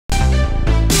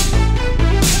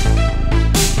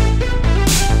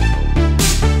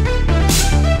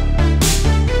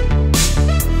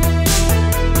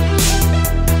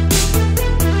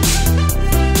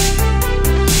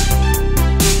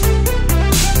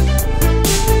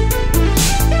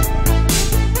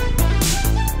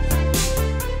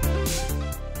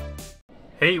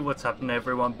What's happening,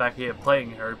 everyone? Back here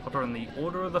playing Harry Potter and the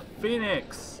Order of the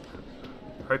Phoenix.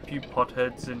 Hope you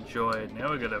potheads enjoyed.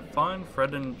 Now we're gonna find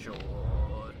Fred and George.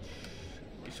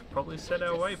 We should probably set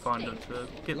our wayfinder to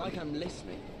get like them. I'm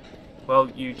listening. Well,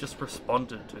 you just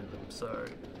responded to them, so...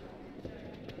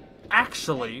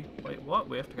 Actually... Wait, what?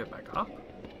 We have to go back up?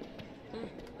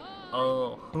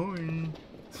 Oh,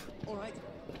 Alright.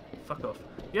 fuck off.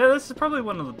 Yeah, this is probably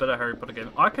one of the better Harry Potter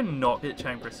games. I cannot get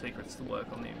Chamber of Secrets to work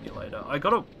on the emulator. I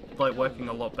got it like working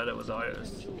a lot better with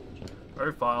iOS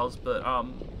profiles, but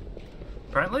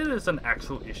apparently there's an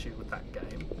actual issue with that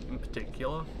game in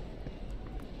particular.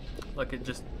 Like it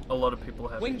just a lot of people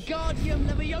have issues. Wingardium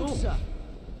Leviosa.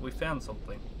 We found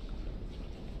something.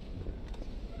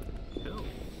 Cool.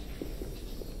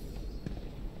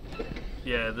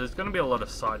 Yeah, there's going to be a lot of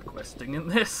side questing in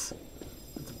this.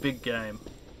 It's a big game.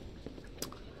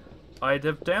 I'd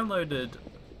have downloaded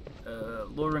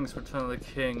Lord of the Rings Return of the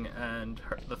King and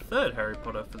the third Harry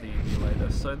Potter for the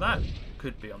emulator, so that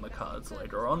could be on the cards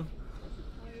later on.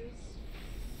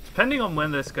 Depending on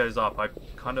when this goes up, I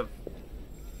kind of...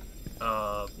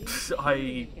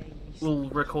 I will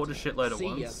record a shitload at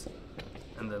once,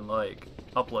 and then, like,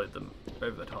 upload them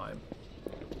over time.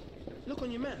 Look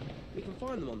on your map. We can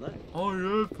find them on that. I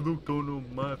have looked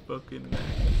on my fucking map.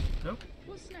 Nope.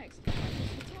 What's next?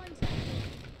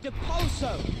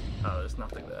 Depulso! Oh, there's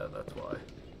nothing there, that's why.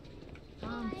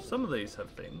 Some of these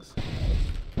have things.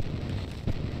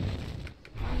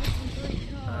 I'm looking for 3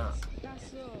 cards.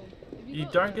 That's all. Have You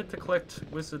got don't them? get to collect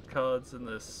wizard cards in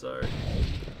this, so...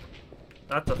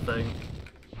 That's a thing.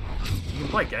 You can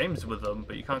play games with them,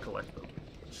 but you can't collect them.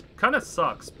 Which kind of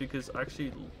sucks, because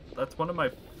actually, that's one of my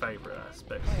favourite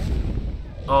aspects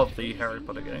of the Harry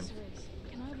Potter game.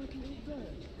 Can I have a look at your bird?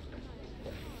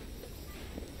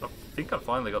 I think I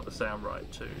finally got the sound right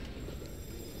too.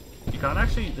 You can't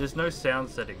actually, there's no sound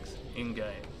settings in game,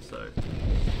 so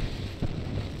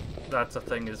that's a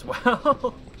thing as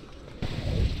well.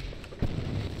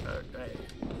 Okay.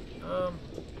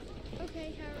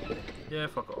 Okay, Harry. Yeah,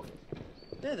 fuck off.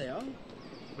 There they are.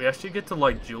 We actually get to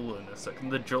like duel in a second.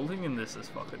 The dueling in this is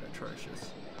fucking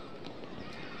atrocious.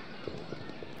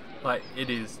 Like, it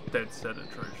is dead set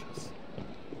atrocious.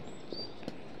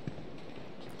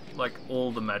 Like,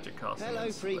 all the magic casting.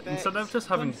 Hello, prefects. Instead of just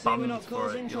having Come see we're buttons not for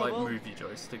causing it, you like trouble. move your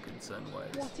joystick in certain ways.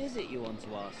 What is it you want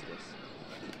to ask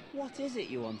us? What is it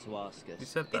you want to ask You us?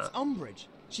 said that. It's Umbridge.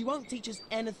 She won't teach us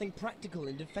anything practical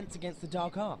in defense against the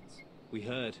dark arts. We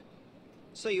heard.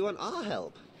 So you want our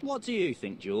help? What do you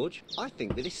think, George? I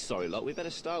think with this sorry lot, we better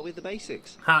start with the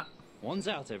basics. Ha! One's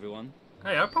out, everyone.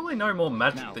 Hey, I probably know more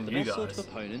magic Now, than the you best guys. sort of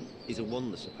opponent. He's a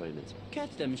wandless opponent. Care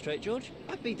to demonstrate, George?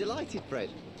 I'd be delighted, Fred.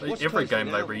 Like, Watch every closely game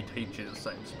they now. reteach you the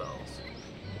same spells.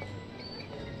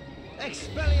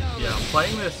 Expelliarmus! Yeah, I'm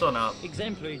playing this on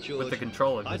Exemplary, George. with the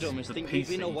controller. I'd 'cause almost the think PC you've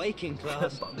been awake in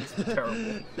class. buttons are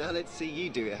terrible. Now let's see you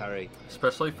do it, Harry.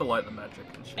 Especially for like the magic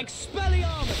and shit.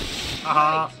 Expelliarmus!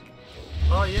 Aha!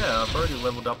 Oh yeah, I've already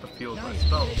leveled up a few of my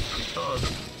spells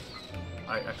because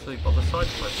I actually bought the side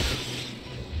quest.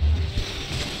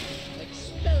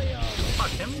 Expelliarmus!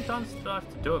 Fuck, how many times did I have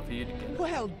to do it for you to get it?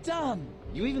 Well done!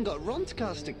 You even got Ron to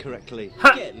cast it correctly.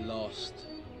 Ha! Get lost.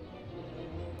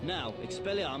 Now,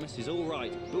 Expelliarmus is all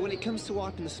right. But when it comes to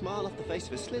wiping the smile off the face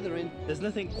of a Slytherin, there's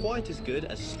nothing quite as good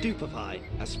as Stupefy,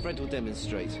 as Fred will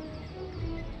demonstrate.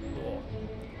 Oh.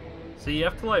 So you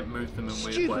have to like move them in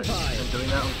weird ways, Stupefy! and doing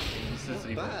that on keys is Not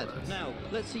even bad. worse. Now,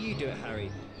 let's see you do it,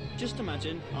 Harry. Just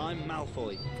imagine I'm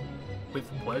Malfoy. With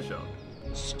pleasure.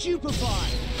 Stupefy!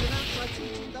 Then how can I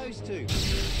teach those two?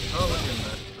 Oh, look in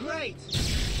there. Great!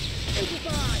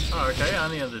 Stupefy! Oh, okay, I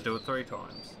only had to do it 3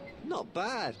 times. Not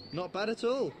bad. Not bad at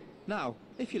all. Now,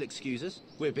 if you'll excuse us,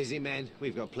 We're busy men.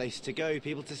 We've got places to go,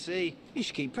 people to see. you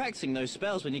should keep practicing those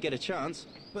spells when you get a chance.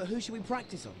 But who should we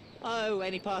practice on? Oh,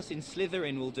 any pass in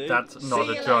Slytherin will do. That's not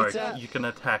See a you joke. later. You can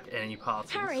attack any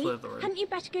parts Harry, in Slytherin. hadn't you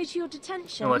better go to your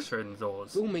detention? Unless you're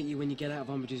indoors. We'll meet you when you get out of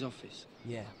Umbridge's office.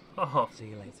 Yeah. Oh, See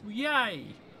you later. yay!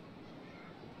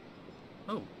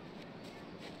 Oh,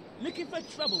 Looking for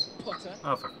trouble, Potter?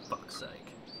 oh, for fuck's sake.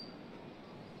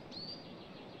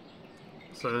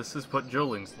 So this is what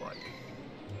dueling's like.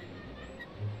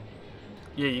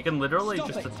 Yeah, you can literally Stop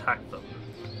just it. attack them.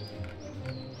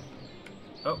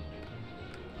 Oh.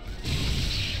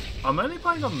 I'm only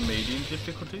playing on medium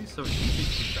difficulty, so it shouldn't be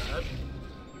too bad.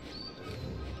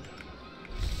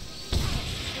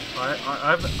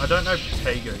 I don't know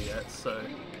Potato yet, so...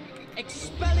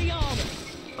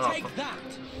 Expelliarmus! Oh, Take fuck.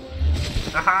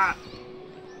 that! Aha!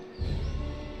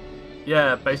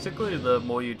 Yeah, basically the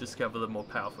more you discover, the more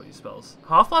powerful your spells.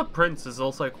 Half-Life Prince is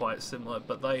also quite similar,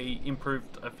 but they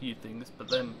improved a few things, but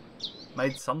then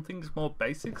made some things more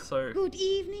basic, so... Good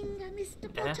evening,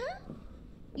 Mr. Potter.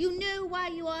 You know why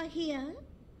you are here?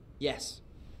 Yes,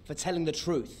 for telling the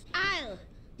truth. I'll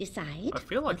decide. I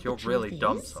feel like what you're the really truth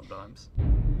dumb is. sometimes.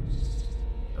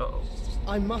 Uh-oh.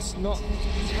 I must not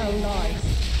tell lies.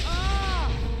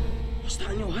 What's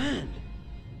that in your hand?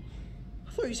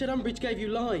 I thought you said Umbridge gave you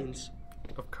lines.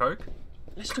 Of coke?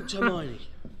 Let's talk to Hermione.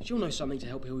 She'll know something to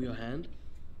help heal your hand.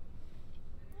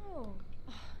 Oh,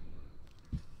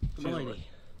 Hermione,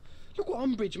 look what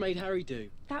Umbridge made Harry do.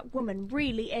 that woman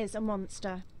really is a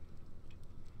monster.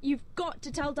 You've got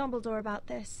to tell Dumbledore about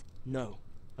this. No,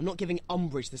 I'm not giving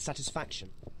Umbridge the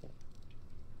satisfaction.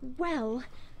 Well,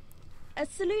 a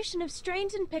solution of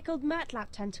strained and pickled murtlap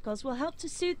tentacles will help to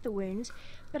soothe the wound,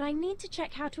 but I need to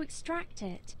check how to extract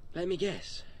it. Let me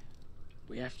guess.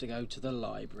 We have to go to the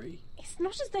library. It's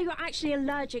not as though you're actually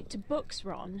allergic to books,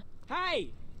 Ron.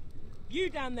 Hey! You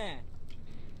down there!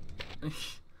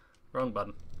 Wrong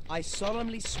button. I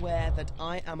solemnly swear that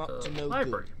I am up to no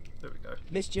Library. good. There we go.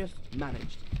 Mischief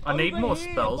managed. I need Over more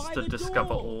here, spells by to the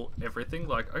discover door. everything.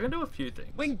 Like, I can do a few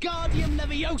things. Wingardium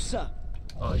Leviosa!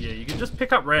 Oh yeah, you can just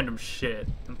pick up random shit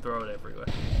and throw it everywhere.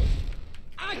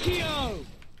 Accio!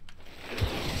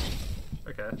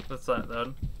 Okay, that's that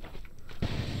then.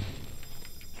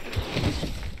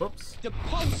 Whoops.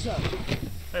 Depulsor!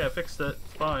 Hey, I fixed it.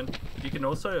 It's fine. You can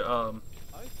also,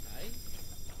 Okay.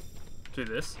 do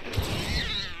this.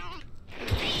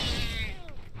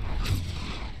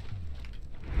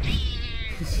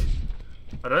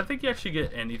 I don't think you actually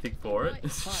get anything for it.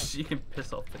 It's just you can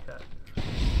piss off the cat.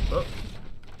 Oh.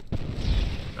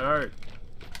 Oh.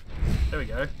 There we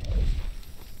go.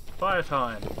 Fire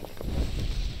time.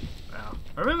 Wow.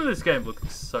 I remember this game looking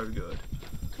so good.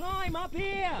 Climb up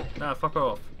here! Nah, fuck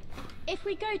off. If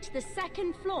we go to the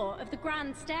second floor of the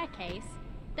grand staircase,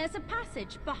 there's a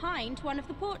passage behind one of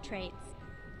the portraits.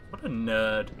 What a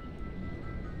nerd.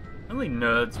 Only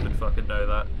nerds would fucking know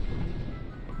that.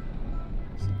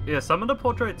 Yeah, some of the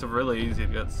portraits are really easy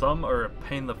to get. Some are a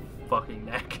pain in the fucking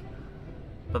neck.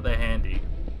 But they're handy.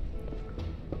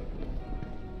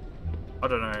 I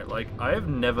don't know, like, I have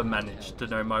never managed to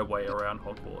know my way around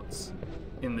Hogwarts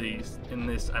in this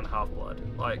and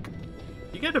Half-Blood. Like,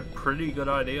 you get a pretty good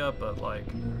idea, but like,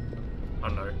 I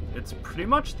don't know, it's pretty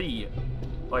much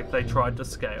like they tried to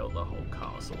scale the whole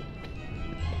castle.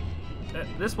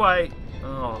 This way,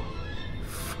 oh,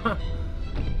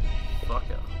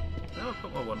 fucker. Now I'll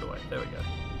put my wand away, there we go.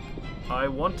 I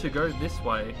want to go this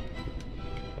way.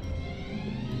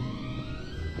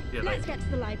 Yeah, Let's get to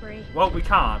the library. well, we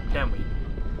can't, can we?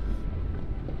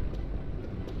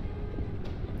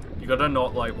 You gotta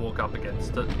not, like, walk up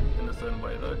against it in a certain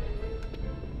way, though.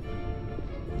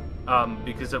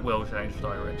 Because it will change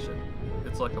direction.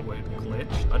 It's like a weird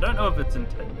glitch. I don't know if it's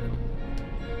intended.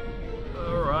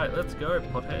 Alright, let's go,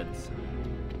 potheads.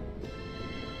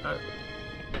 Oh.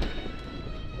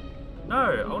 No,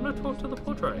 I want to talk to the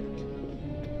portrait.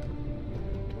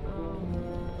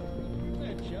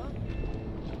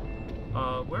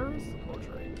 Where is the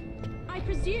portrait? I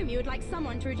presume you would like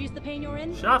someone to reduce the pain you're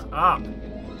in? Shut up!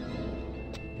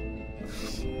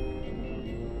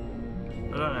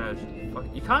 I don't know. Fuck,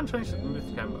 you can't change the move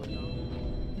camera.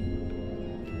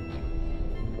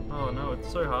 Oh no,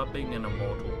 it's so hard being an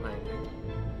immortal painting.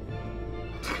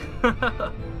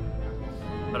 I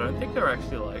don't think they're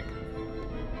actually like.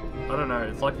 I don't know.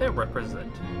 It's like they're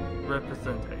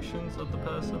representations of the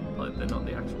person. Like they're not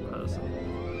the actual person.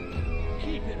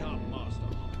 Keep it up, Master.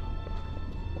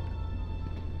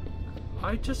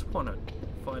 I just want to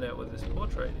find out what this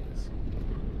portrait is.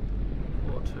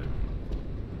 Or two.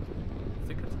 I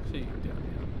think it's actually down here.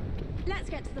 Let's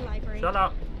get to the library. Shut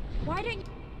up. Why don't you...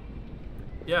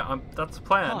 Yeah, that's the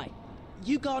plan. Hi.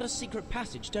 You guard a secret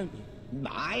passage, don't you?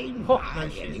 Mine, Oh, by no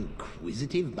shit. an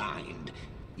inquisitive mind.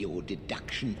 Your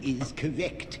deduction is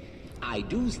correct. I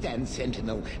do stand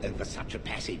sentinel over such a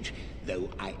passage, though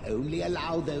I only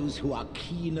allow those who are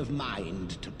keen of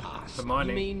mind to pass. Hermione.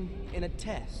 You mean in a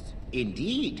test?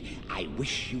 Indeed, I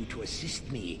wish you to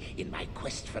assist me in my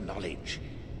quest for knowledge.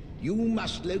 You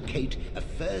must locate a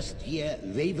first-year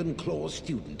Ravenclaw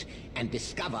student and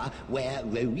discover where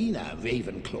Rowena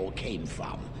Ravenclaw came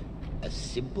from. A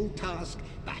simple task,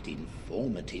 but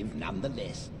informative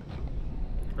nonetheless.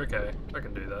 Okay, I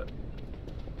can do that.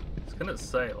 I was gonna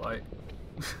say, like...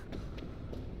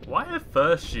 why a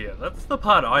first year? That's the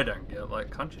part I don't get. Like,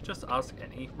 can't you just ask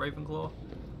any Ravenclaw?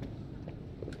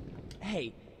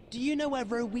 Hey, do you know where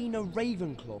Rowena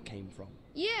Ravenclaw came from?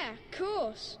 Yeah, of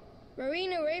course.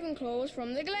 Rowena Ravenclaw was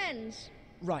from the Glens.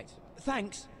 Right,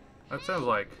 thanks. That sounds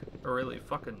like a really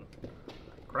fucking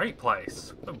great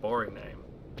place. What a boring name.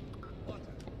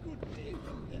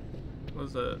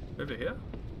 Was it over here?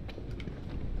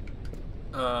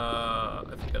 I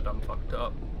think I done fucked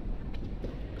up.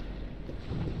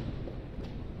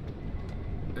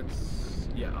 It's,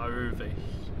 yeah, over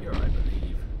here, I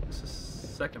believe. This is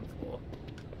second floor.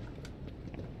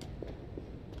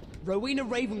 Rowena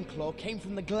Ravenclaw came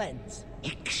from the Glens.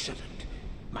 Excellent.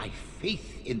 My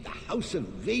faith in the House of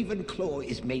Ravenclaw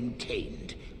is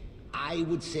maintained. I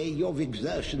would say your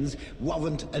exertions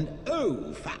warrant an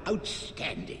O for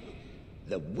outstanding.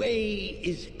 The way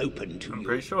is open to you. I'm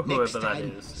pretty sure whoever that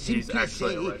is, he's simply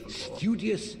actually a say Ravenclaw.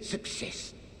 studious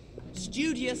success.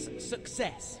 Studious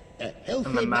success. A healthy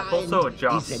And the map mind also is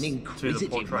adjusts an to the inquisitive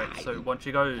portrait, mind. so once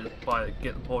you go by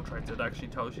get the portraits, it actually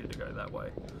tells you to go that way.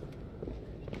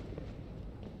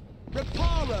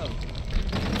 Reparo!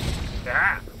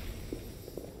 Yeah.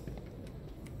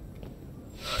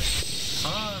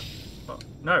 Oh,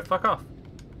 no, fuck off.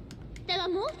 There are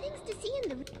more things to see in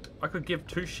the... I could give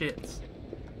two shits.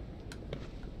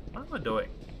 What am I doing?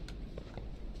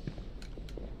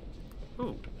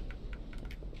 Ooh.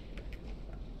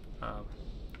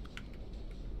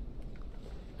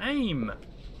 Aim!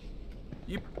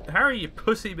 You, Harry, you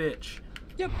pussy bitch.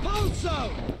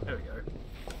 Depulso! There we go.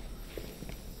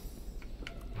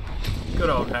 Good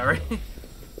old Harry.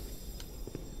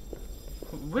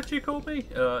 What'd you call me?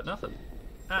 Nothing.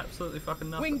 Absolutely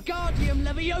fucking nothing. Wingardium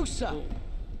Leviosa!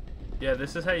 Yeah,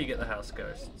 this is how you get the house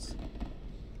ghosts.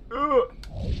 Ugh.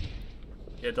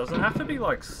 Yeah, it doesn't have to be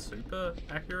like super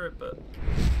accurate, but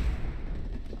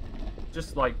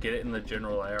just like get it in the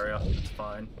general area. It's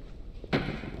fine.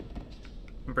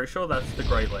 I'm pretty sure that's the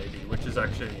Grey Lady, which is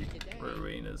actually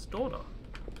Rowena's daughter.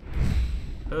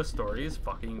 Her story is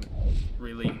fucking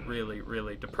really, really,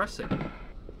 really depressing.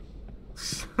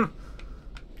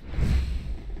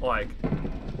 Like,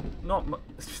 not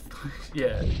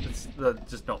yeah, it's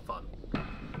just not fun.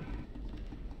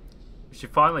 She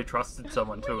finally trusted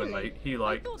someone too, and like he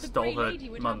like stole her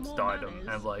mum's diadem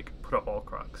and like put a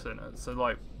Horcrux in it. So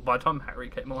like by the time Harry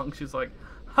came along, she's like,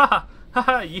 ha ha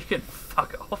ha, you can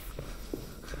fuck off.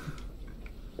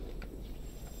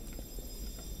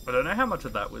 I don't know how much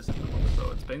of that was in the books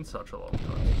though. It's been such a long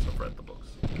time since I've read the books.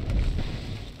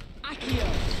 Accio!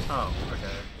 Oh,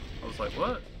 okay. I was like,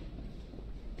 what?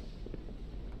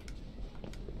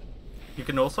 You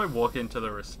can also walk into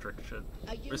the restricted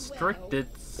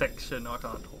section. I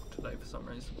can't talk today for some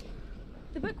reason.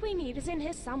 The book we need is in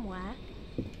here somewhere.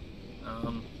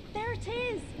 There it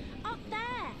is! Up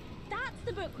there! That's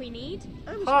the book we need!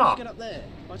 How are we supposed to get up there?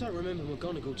 I don't remember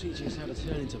McGonagall teaching us how to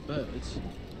turn into birds.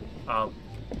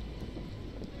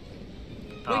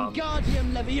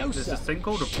 Wingardium Leviosa! There's this thing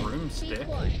called a broomstick.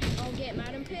 I'll get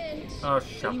Madam Pinch. Oh,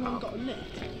 shut Anyone up. got a net?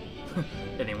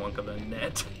 Anyone got a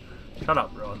net? Shut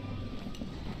up, Ron.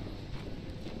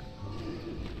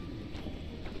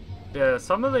 Yeah,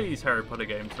 some of these Harry Potter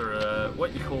games are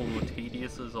what you call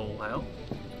tedious as all hell.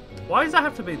 Why does that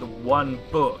have to be the one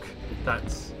book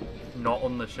that's not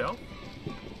on the shelf?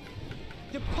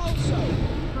 Depulso!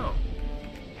 Oh.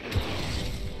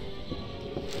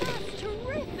 That's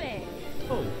terrific!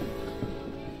 Oh.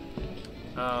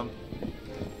 No?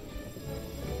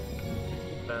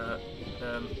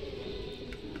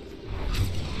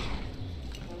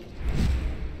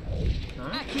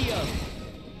 Accio!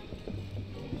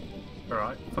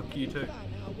 Alright, fuck you too.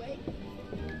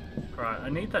 Alright, I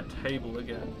need that table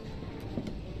again.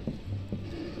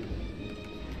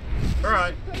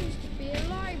 Alright. Supposed to be a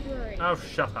library. Oh,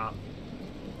 shut up.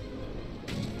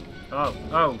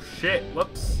 Oh, shit.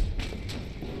 Whoops.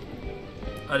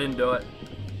 I didn't do it.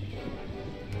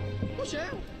 Watch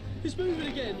out! It's moving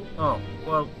again. Oh,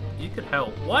 well, you could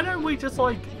help. Why don't we just,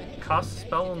 like, cast a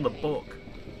spell on the book?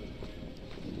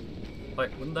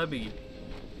 Like, wouldn't that be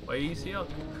way easier?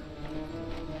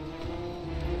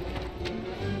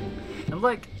 And,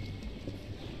 like,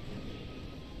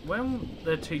 when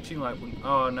they're teaching, like,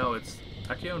 oh no, it's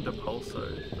Accio and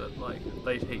Depulso that, like,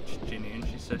 they teach Ginny, and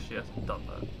she says she hasn't done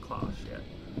that class yet.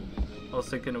 I was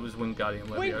thinking it was Wingardium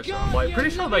Leviosa. I'm like, pretty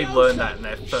sure they learned that in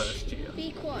their first year.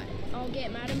 Be quiet. I'll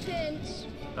get Madam Pinch.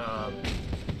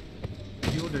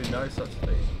 You will do no such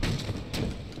thing.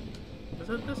 Is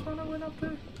it this one I went up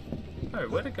to? Oh,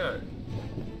 where'd it go?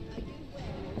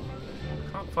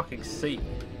 I can't fucking see.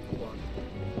 One.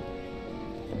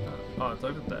 Oh, it's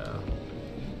over there.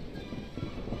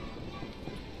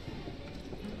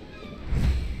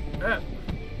 Yeah.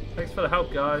 Thanks for the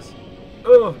help, guys.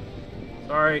 Oh,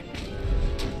 sorry.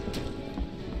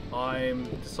 I'm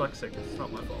dyslexic. It's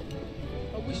not my fault.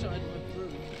 I wish I had my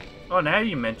broom. Oh, now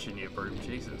you mention your broom.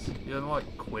 Jesus. You're like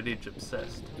Quidditch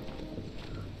obsessed.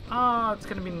 Ah, it's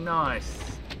gonna be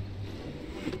nice.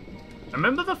 I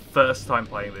remember the first time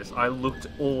playing this, I looked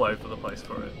all over the place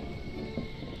for it.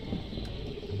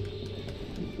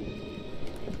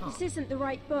 This isn't the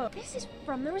right book. This is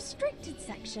from the restricted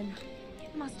section.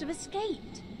 It must have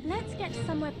escaped. Let's get to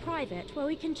somewhere private where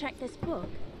we can check this book.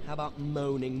 How about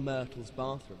Moaning Myrtle's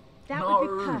bathroom? That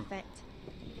would be perfect.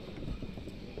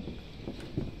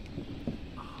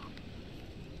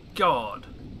 God.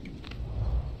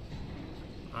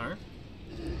 No.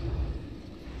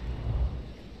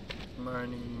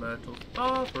 Moaning Myrtle's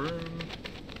bathroom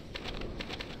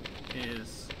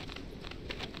is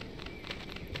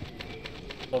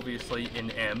obviously in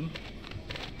M.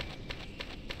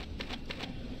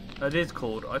 It is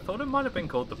called. I thought it might have been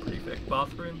called the prefect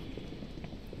bathroom.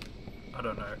 I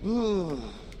don't know.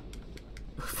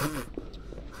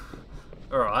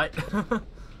 Alright.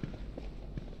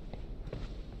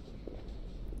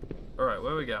 Alright,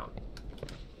 where are we going?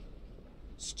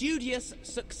 Studious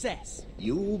success.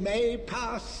 You may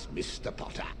pass, Mr.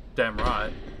 Potter. Damn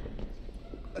right.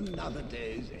 Another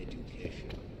day's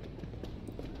education.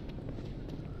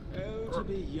 Oh, to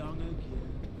be young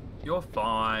again. You're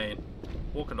fine.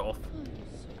 Walk it off.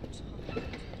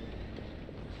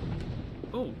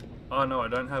 Ooh. Oh no, I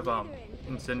don't have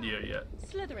Incendio yet.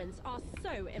 Slytherins are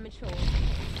so immature.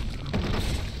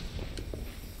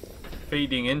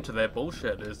 Feeding into their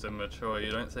bullshit is immature.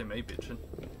 You don't see me bitching.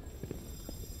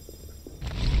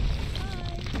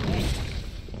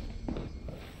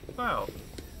 Wow.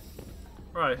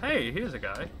 Right, hey, here's a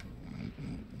guy.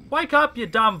 Wake up, you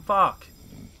dumb fuck!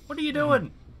 What are you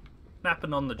doing?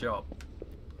 Napping on the job.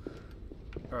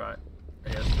 Alright, I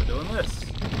guess we're doing this.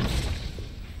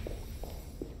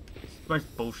 It's the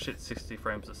most bullshit 60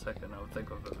 frames a second I would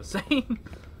think I've ever seen.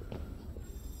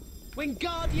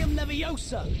 Wingardium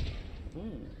Leviosa!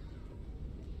 Ooh.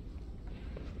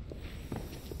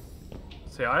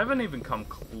 See, I haven't even come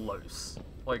close.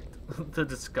 Like, the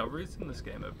discoveries in this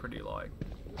game are pretty, like...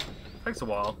 Takes a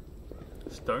while.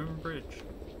 Stone Bridge.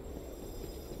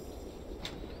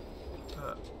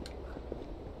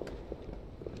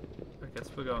 I guess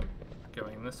we're going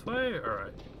this way?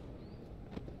 Alright.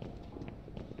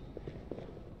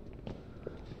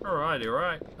 Alrighty,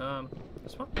 right.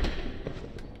 This one?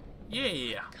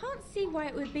 Yeah! Can't see why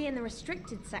it would be in the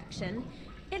restricted section.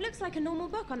 It looks like a normal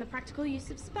book on the practical use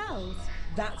of spells.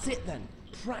 That's it then.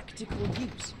 Practical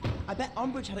use. I bet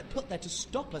Umbridge had it put there to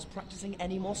stop us practicing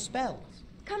any more spells.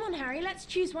 Come on, Harry, let's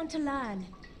choose one to learn.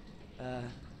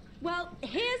 Well,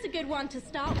 here's a good one to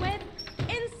start with.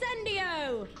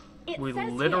 Incendio! It We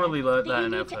says literally here learned that that you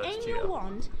in our need to first aim year. your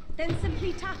wand, then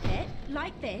simply tap it,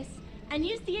 like this, and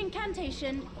use the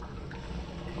incantation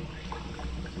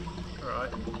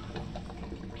Alright.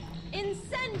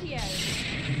 Incendio!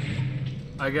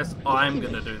 I guess I'm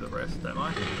gonna do the rest, am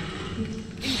I?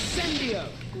 Incendio!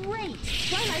 Great!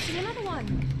 Try lighting another one.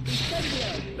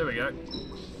 Incendio! There we go.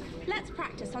 Let's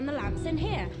practice on the lamps in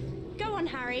here. Go on,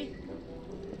 Harry.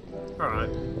 Alright.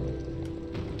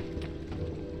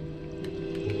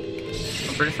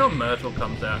 I'm pretty sure Myrtle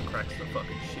comes out and cracks the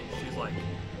fucking shit. She's like,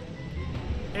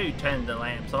 who turned the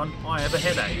lamps on? I have a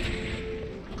headache.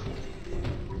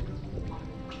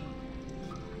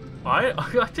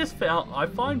 I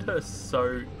find her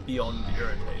so beyond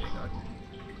irritating.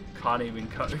 I can't even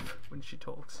cope when she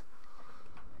talks.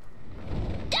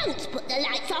 Don't put the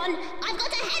lights on! I've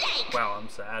got a headache! Wow, I'm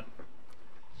sad.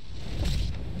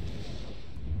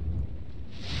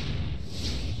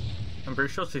 I'm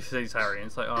pretty sure she sees Harry and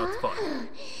it's like, oh, it's fine. Oh,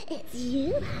 it's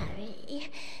you, Harry.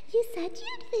 You said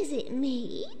you'd visit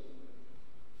me.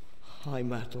 Hi,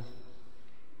 Myrtle.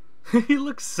 He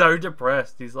looks so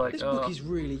depressed. He's like, This oh. book is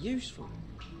really useful.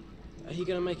 Are you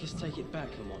going to make us take it back,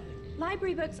 Hermione?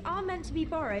 Library books are meant to be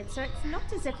borrowed, so it's not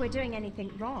as if we're doing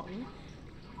anything wrong.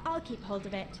 I'll keep hold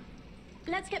of it.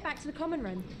 Let's get back to the common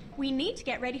room. We need to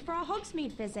get ready for our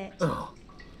Hogsmeade visit. Ugh.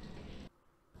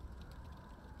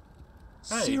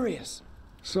 Hey. Serious.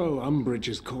 So Umbridge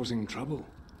is causing trouble.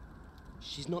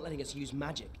 She's not letting us use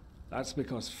magic. That's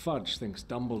because Fudge thinks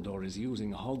Dumbledore is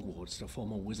using Hogwarts to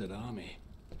form a wizard army.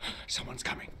 Someone's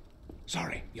coming.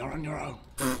 Sorry, you're on your own.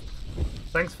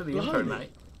 Thanks for the info, Blimey.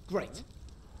 mate. Great.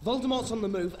 Voldemort's on the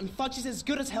move, and Fudge is as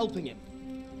good as helping him.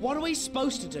 What are we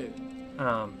supposed to do?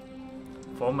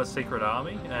 Form a secret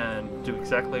army and do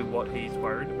exactly what he's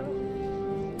worried about.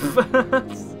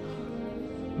 That's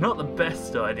not the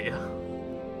best idea.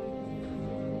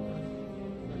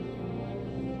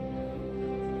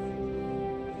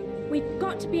 We've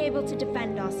got to be able to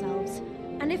defend ourselves.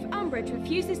 And if Umbridge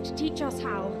refuses to teach us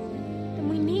how, then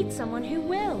we need someone who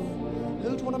will.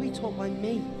 Who'd want to be taught by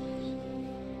me?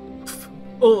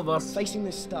 All of us. Facing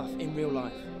this stuff in real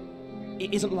life.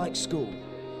 It isn't like school.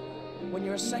 when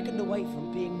you're a second away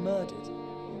from being murdered,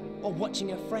 or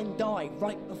watching a friend die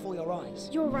right before your eyes.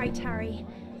 You're right, Harry.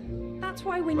 That's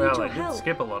why we need Well, your I did help.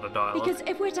 skip a lot of dialogue. Because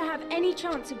if we're to have any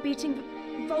chance of beating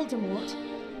Voldemort...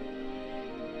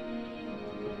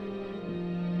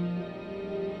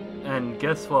 And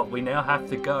guess what? We now have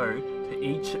to go to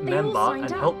each member and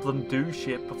help them do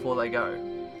shit before they go.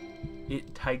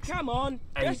 It takes Come on,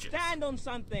 ages. just stand on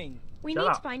something. We Shut need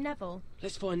up. to find Neville.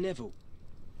 Let's find Neville.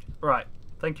 Right.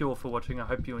 Thank you all for watching. I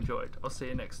hope you enjoyed. I'll see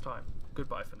you next time.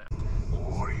 Goodbye for now.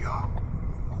 Warrior,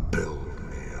 build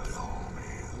me an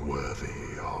army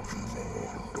worthy of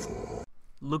Mordor.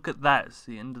 Look at that. It's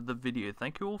the end of the video.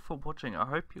 Thank you all for watching. I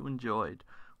hope you enjoyed.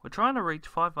 We're trying to reach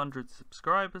 500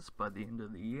 subscribers by the end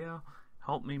of the year.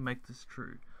 Help me make this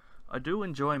true. I do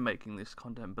enjoy making this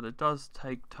content, but it does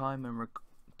take time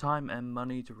and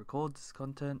money to record this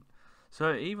content.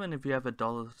 So even if you have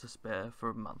 $1 to spare for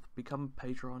a month, become a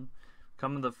patron,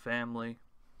 become the family.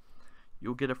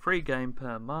 You'll get a free game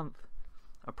per month,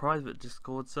 a private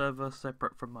Discord server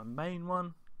separate from my main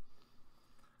one,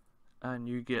 and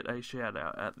you get a shout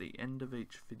out at the end of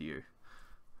each video.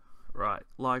 Right,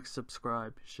 like,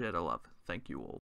 subscribe, share the love. Thank you all.